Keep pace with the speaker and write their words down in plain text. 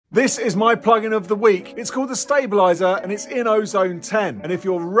This is my plugin of the week. It's called the Stabilizer and it's in Ozone 10. And if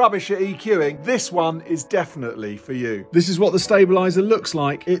you're rubbish at EQing, this one is definitely for you. This is what the Stabilizer looks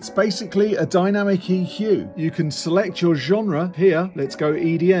like. It's basically a dynamic EQ. You can select your genre here. Let's go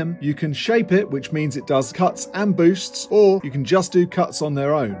EDM. You can shape it, which means it does cuts and boosts, or you can just do cuts on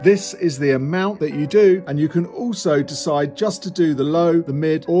their own. This is the amount that you do, and you can also decide just to do the low, the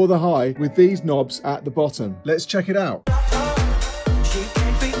mid, or the high with these knobs at the bottom. Let's check it out.